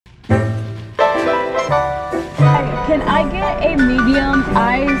can I get a medium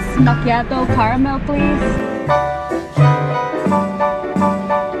iced macchiato caramel, please?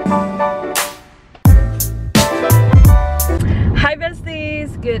 Hi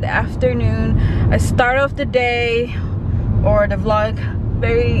besties, good afternoon. I start off the day or the vlog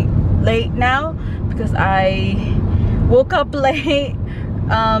very late now because I woke up late.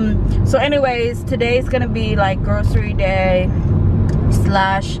 So anyways, today is gonna be like grocery day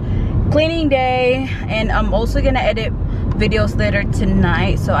slash cleaning day, and I'm also gonna edit videos later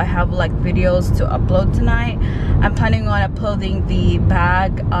tonight, so I have like videos to upload tonight. I'm planning on uploading the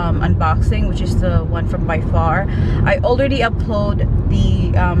bag unboxing, which is the one from By Far. I already uploaded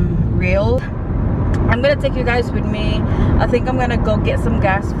the reel. I'm gonna take you guys with me. I think I'm gonna go get some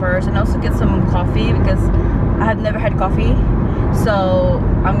gas first and also get some coffee because I have never had coffee, so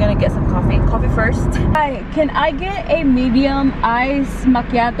I'm gonna get some coffee first. Hi, can I get a medium iced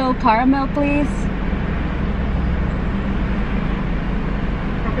macchiato caramel, please?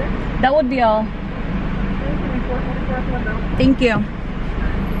 Okay. That would be all. Thank you.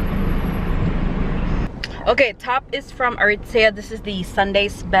 Okay, top is from Aritzia. This is the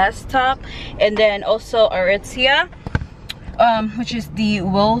Sunday's Best top, and then also Aritzia, which is the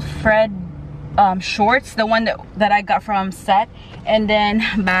Wilfred shorts, the one that I got from Set. And then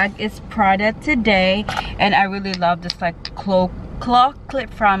bag is Prada today, and I really love this like claw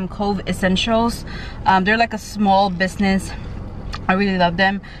clip from Cove Essentials. They're like a small business. I really love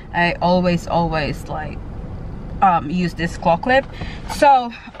them. I always like use this claw clip.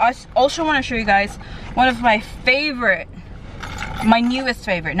 So I also want to show you guys one of my newest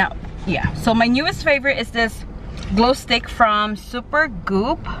favorite now. Yeah, so my newest favorite is this glow stick from Super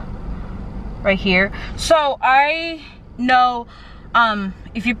Goop right here. So I know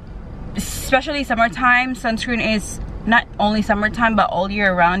if you, especially summertime, sunscreen is not only summertime but all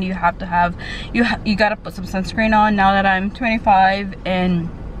year round. You have to have, you gotta put some sunscreen on. Now that I'm 25 and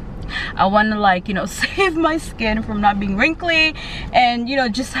I want to, like, you know, save my skin from not being wrinkly and, you know,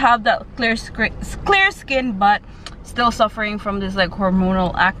 just have that clear skin, but still suffering from this like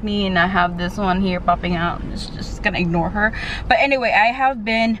hormonal acne. And I have this one here popping out. Just gonna ignore her. But anyway, I have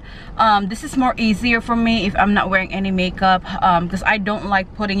been this is more easier for me if I'm not wearing any makeup, because I don't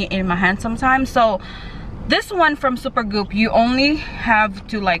like putting it in my hand sometimes. So this one from Super Goop, you only have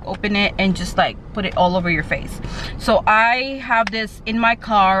to like open it and just like put it all over your face. So I have this in my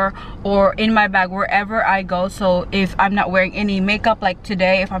car or in my bag wherever I go. So if I'm not wearing any makeup, like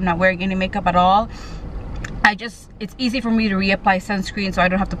today, if I'm not wearing any makeup at all, it's easy for me to reapply sunscreen, so I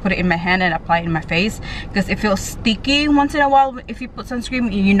don't have to put it in my hand and apply it in my face, because it feels sticky once in a while. If you put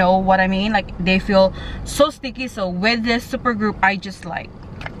sunscreen, you know what I mean, like they feel so sticky. So with this Super Group, I just like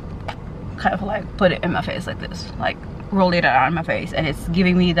kind of like put it in my face like this, like roll it out on my face, and it's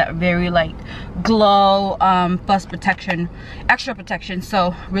giving me that very like glow plus protection, extra protection.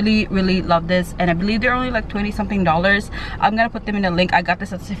 So really love this, and I believe they're only like $20 something. I'm gonna put them in the link. I got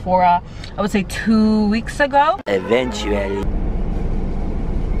this at Sephora, I would say 2 weeks ago. Eventually.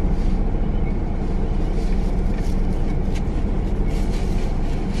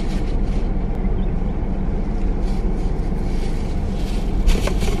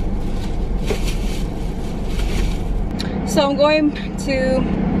 So I'm going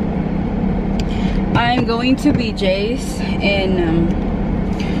to BJ's, and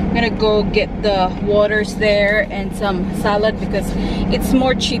I'm gonna go get the waters there and some salad because it's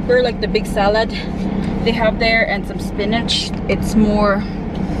more cheaper, like the big salad they have there, and some spinach. It's more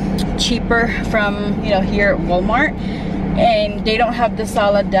cheaper from, you know, here at Walmart, and they don't have the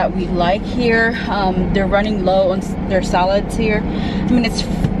salad that we like here. They're running low on their salads here. I mean, it's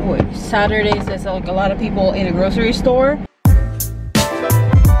Saturdays, there's like a lot of people in a grocery store.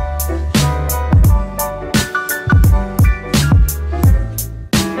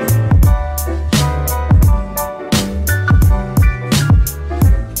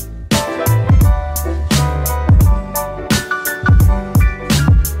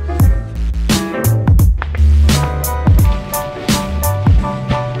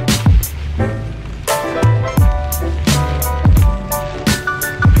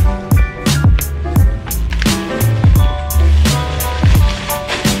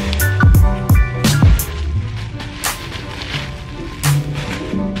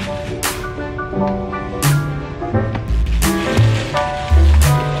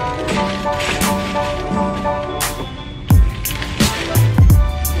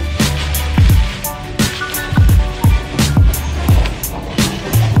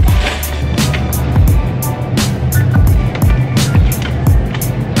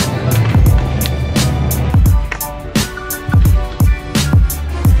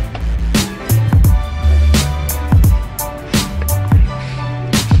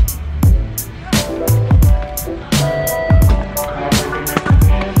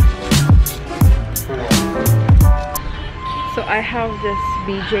 this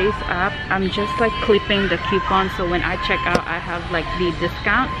BJ's app. I'm just like clipping the coupon, so when I check out I have like the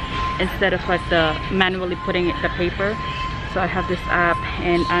discount instead of like the manually putting it the paper. So I have this app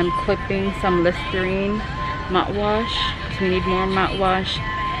and I'm clipping some Listerine mouthwash because we need more mouthwash.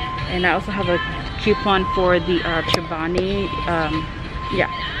 And I also have a coupon for the Chobani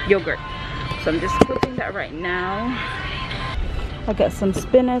yogurt. So I'm just clipping that right now. I got some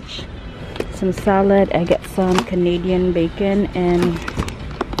spinach, some salad, I got some Canadian bacon and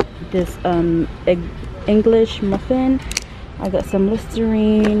this English muffin. I got some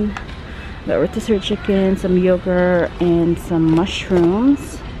Listerine, got rotisserie chicken, some yogurt, and some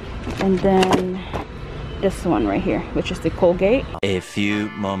mushrooms. And then this one right here, which is the Colgate. A few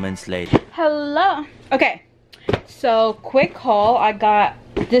moments later. Hello. Okay, so quick haul. I got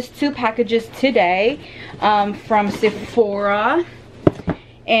these 2 packages today from Sephora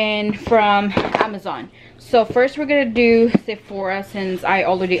and from Amazon. So first we're gonna do Sephora since I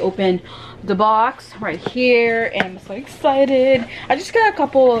already opened the box right here and I'm so excited. I just got a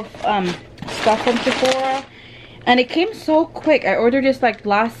couple of stuff from Sephora and it came so quick. I ordered this like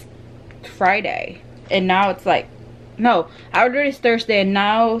last Friday and now it's like, no, I ordered this Thursday and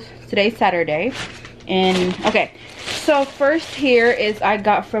now today's Saturday. And okay, so first here is I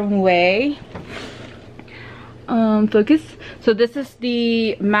got from Way Focus. So this is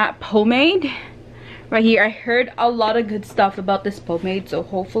the matte pomade right here. I heard a lot of good stuff about this pomade, so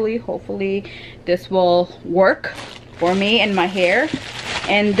hopefully this will work for me and my hair.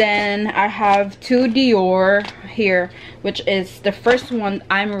 And then I have 2 Dior here, which is the first one.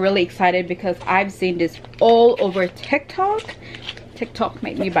 I'm really excited because I've seen this all over TikTok. TikTok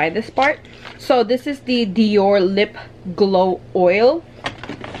made me buy this part. So this is the Dior Lip Glow Oil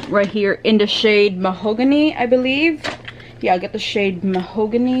right here in the shade Mahogany, I believe. Yeah, I'll get the shade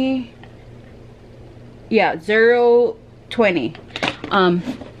Mahogany. Yeah, 020.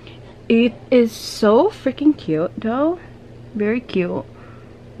 It is so freaking cute though. Very cute.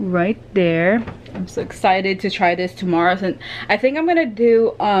 Right there. I'm so excited to try this tomorrow. Since I think I'm gonna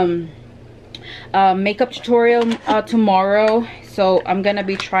do a makeup tutorial tomorrow. So I'm gonna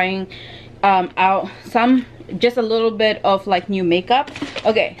be trying out just a little bit of like new makeup.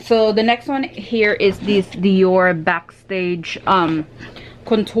 Okay, so the next one here is this Dior Backstage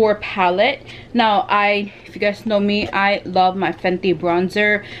contour palette. Now if you guys know me, I love my Fenty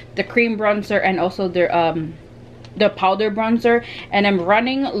bronzer, the cream bronzer, and also the powder bronzer, and I'm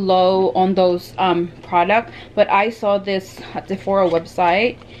running low on those product, but I saw this at the Sephora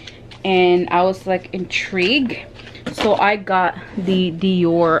website and I was like intrigued, so I got the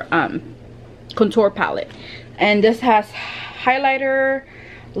Dior contour palette. And this has highlighter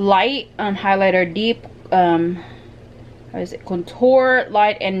light, highlighter deep, how is it, contour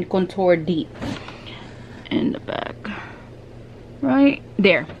light and contour deep in the back right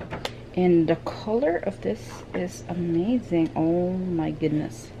there. And the color of this is amazing. Oh my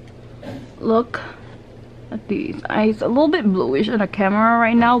goodness, look at these eyes. A little bit bluish on the camera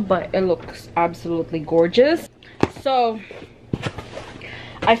right now, but it looks absolutely gorgeous. So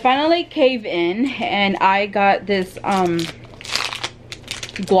I finally cave in and I got this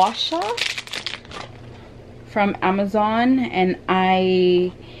gua sha from Amazon, and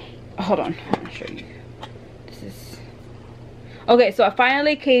hold on, I'll show you. This is okay. So I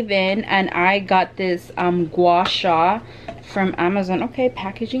finally cave in and I got this gua sha from Amazon. Okay,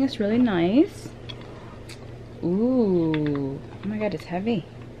 packaging is really nice. Ooh, oh my god, it's heavy.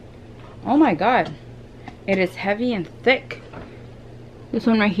 Oh my god, it is heavy and thick. This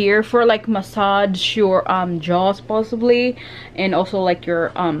one right here for like massage your jaws possibly, and also like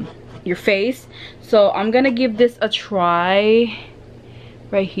your face. So I'm gonna give this a try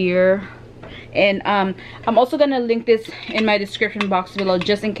right here, and I'm also gonna link this in my description box below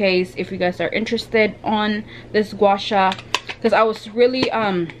just in case if you guys are interested on this gua sha, because I was really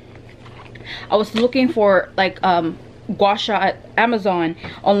I was looking for like gua sha at Amazon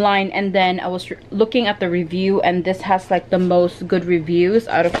online, and then I was looking at the review, and this has like the most good reviews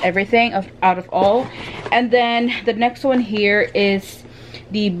out of everything, out of all. And then the next one here is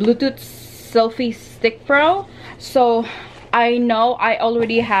the Bluetooth Selfie Stick Pro. So I know I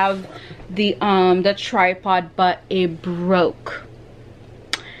already have the tripod, but it broke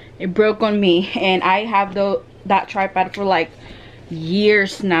on me, and I have that tripod for like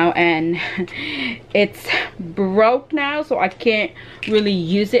years now, and it's broke now, so I can't really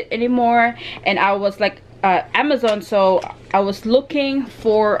use it anymore. And I was like Amazon, so I was looking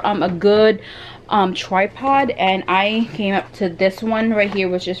for a good tripod, and I came up to this one right here,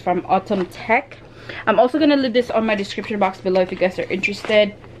 which is from Autumn Tech. I'm also gonna leave this on my description box below if you guys are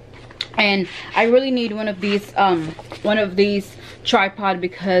interested. and I really need one of these tripod,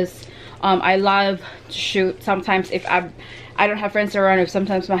 because I love to shoot. Sometimes if I don't have friends around, if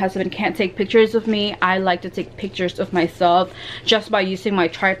sometimes my husband can't take pictures of me, I like to take pictures of myself just by using my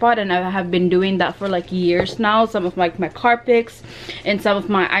tripod, and I have been doing that for like years now. Some of my car pics and some of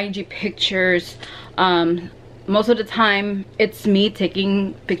my IG pictures, most of the time it's me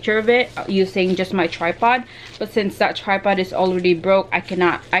taking picture of it using just my tripod, but since that tripod is already broke, I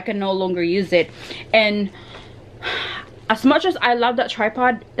can no longer use it. And as much as I love that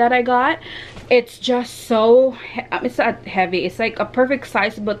tripod that I got, it's just so, it's not heavy, it's like a perfect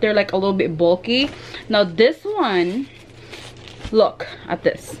size, but they're like a little bit bulky. Now this one, look at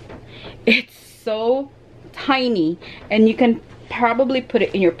this, it's so tiny, and you can probably put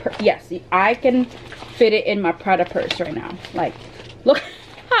it in your purse. Yes, I can fit it in my Prada purse right now. Like, look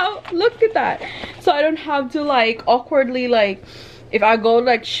at that. So I don't have to like awkwardly, like if I go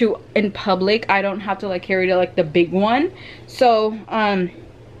like shoot in public, I don't have to like carry the big one. So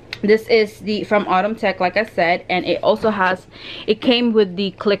this is the from Autumn Tech, like I said, and it also has, it came with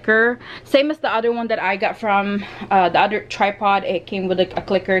the clicker, same as the other one that I got from the other tripod. It came with like a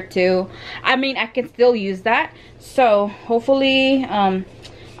clicker too. I mean, I can still use that. So hopefully I'm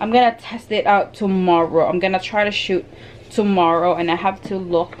gonna test it out tomorrow. I'm gonna try to shoot tomorrow, and I have to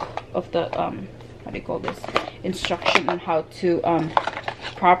look of the what do you call this, instruction on how to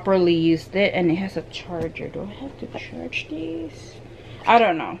properly use it. And it has a charger. Do I have to charge these? I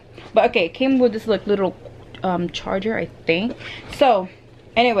don't know, but okay, it came with this like little charger, I think. So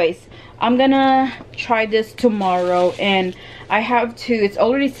anyways, I'm gonna try this tomorrow, and I have to, it's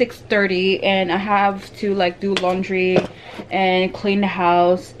already 6:30, and I have to like do laundry and clean the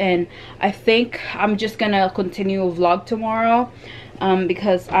house, and I think I'm just gonna continue a vlog tomorrow,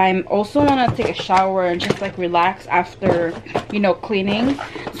 because I'm also wanna take a shower and just like relax after, you know, cleaning.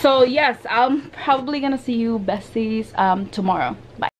 So yes, I'm probably gonna see you besties tomorrow. Bye.